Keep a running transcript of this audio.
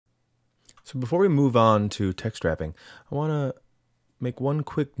So before we move on to text wrapping, I want to make one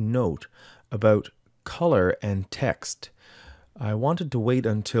quick note about color and text. I wanted to wait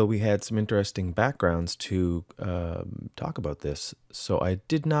until we had some interesting backgrounds to talk about this, so I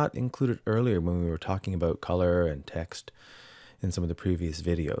did not include it earlier when we were talking about color and text in some of the previous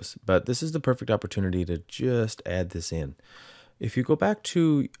videos. But this is the perfect opportunity to just add this in. If you go back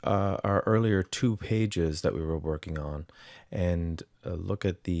to our earlier 2 pages that we were working on and look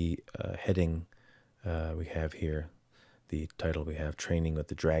at the heading we have here, the title we have, Training with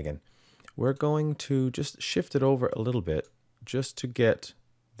the Dragon, we're going to just shift it over a little bit just to get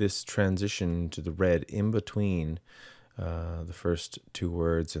this transition to the red in between the first 2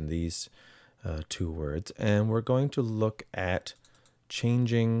 words and these 2 words. And we're going to look at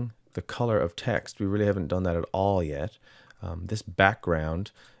changing the color of text. We really haven't done that at all yet. This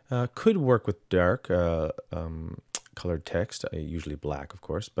background could work with dark colored text, usually black, of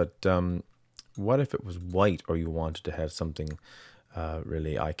course, but what if it was white, or you wanted to have something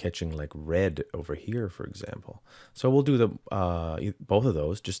really eye-catching like red over here, for example? So we'll do both of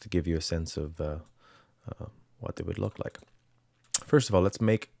those just to give you a sense of what they would look like. First of all, let's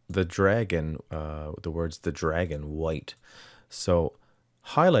make the dragon, the words "the dragon," white. So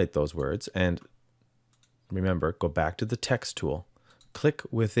highlight those words and remember, go back to the text tool, click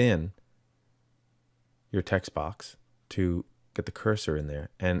within your text box to get the cursor in there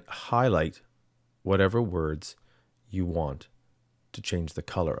and highlight whatever words you want to change the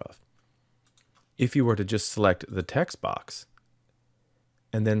color of. If you were to just select the text box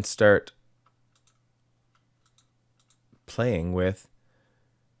and then start playing with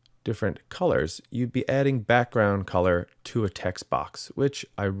different colors, you'd be adding background color to a text box, which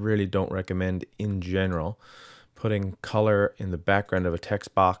I really don't recommend in general. Putting color in the background of a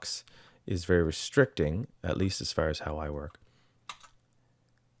text box is very restricting, at least as far as how I work.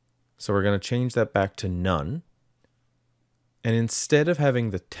 So we're going to change that back to none. And instead of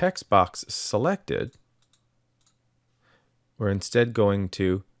having the text box selected, we're instead going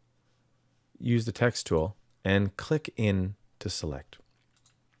to use the text tool and click in to select.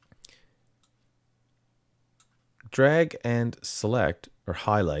 Drag and select or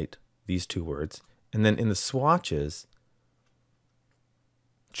highlight these 2 words, and then in the swatches,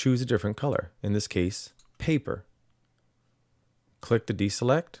 choose a different color. In this case, paper. Click to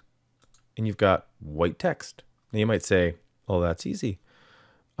deselect, and you've got white text. Now you might say, oh, that's easy,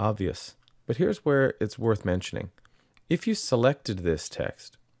 obvious. But here's where it's worth mentioning. If you selected this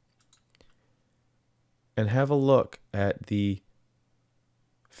text and have a look at the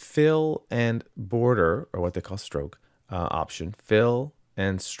fill and border, or what they call stroke option, fill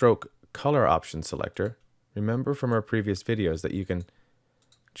and stroke color option selector, remember from our previous videos that you can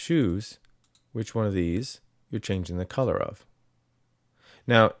choose which one of these you're changing the color of.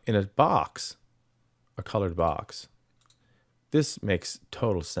 Now, in a box, a colored box, this makes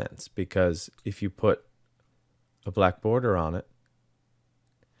total sense, because if you put a black border on it,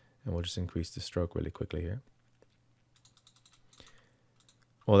 and we'll just increase the stroke really quickly here.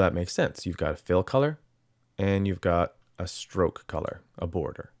 Well, that makes sense. You've got a fill color and you've got a stroke color, a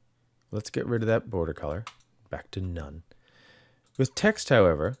border. Let's get rid of that border color, back to none. With text,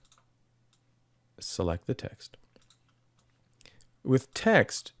 however, select the text. With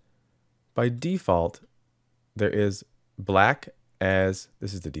text, by default, there is black as,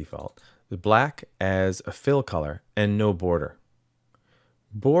 this is the default, the black as a fill color and no border.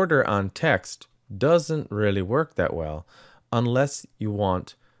 Border on text doesn't really work that well unless you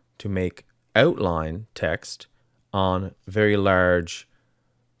want to make outline text on very large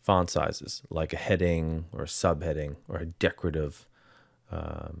font sizes, like a heading or a subheading or a decorative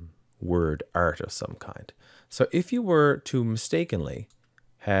word art of some kind. So if you were to mistakenly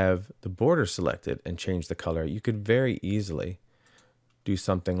have the border selected and change the color, you could very easily do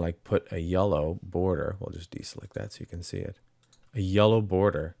something like put a yellow border, we'll just deselect that so you can see it, a yellow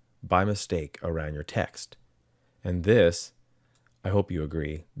border by mistake around your text. And this, I hope you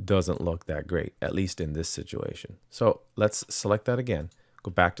agree, doesn't look that great, at least in this situation. So let's select that again, go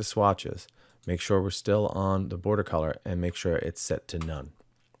back to swatches, make sure we're still on the border color, and make sure it's set to none.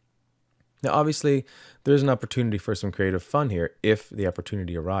 Now, obviously, there's an opportunity for some creative fun here if the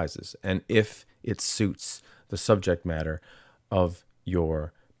opportunity arises, and if it suits the subject matter of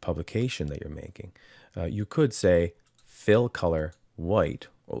your publication that you're making. You could say fill color white,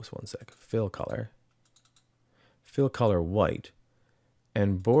 fill color white,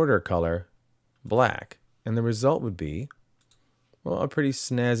 and border color black, and the result would be, well, a pretty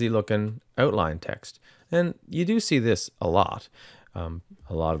snazzy looking outline text. And you do see this a lot. A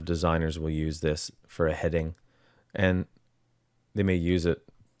lot of designers will use this for a heading, and they may use it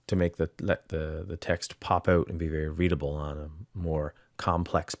to make the text pop out and be very readable on a more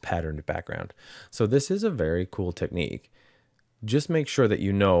complex patterned background. So this is a very cool technique. Just make sure that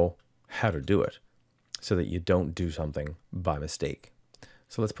you know how to do it so that you don't do something by mistake.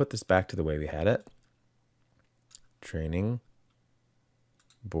 So let's put this back to the way we had it. Training,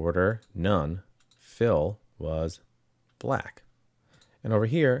 border, none, fill was black. And over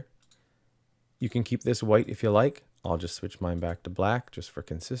here, you can keep this white if you like. I'll just switch mine back to black just for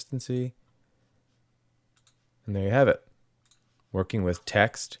consistency. And there you have it. Working with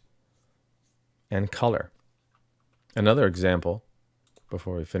text and color. Another example,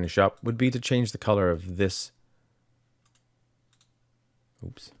 before we finish up, would be to change the color of this.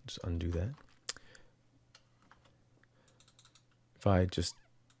 Oops, just undo that. If I just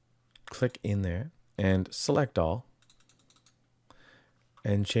click in there and select all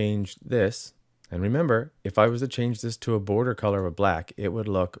and change this, and remember, if I was to change this to a border color of black, it would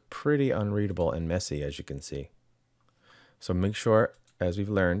look pretty unreadable and messy, as you can see. So make sure, as we've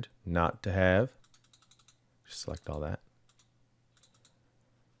learned, not to have, just select all that.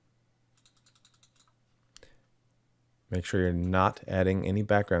 Make sure you're not adding any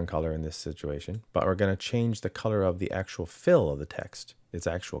background color in this situation, but we're going to change the color of the actual fill of the text, its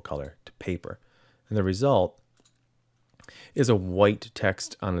actual color, to paper. And the result is a white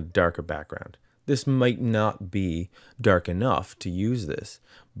text on a darker background. This might not be dark enough to use this,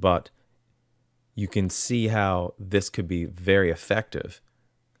 but you can see how this could be very effective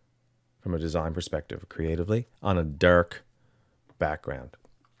from a design perspective, creatively, on a dark background.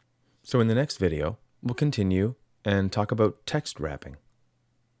 So in the next video, we'll continue and talk about text wrapping.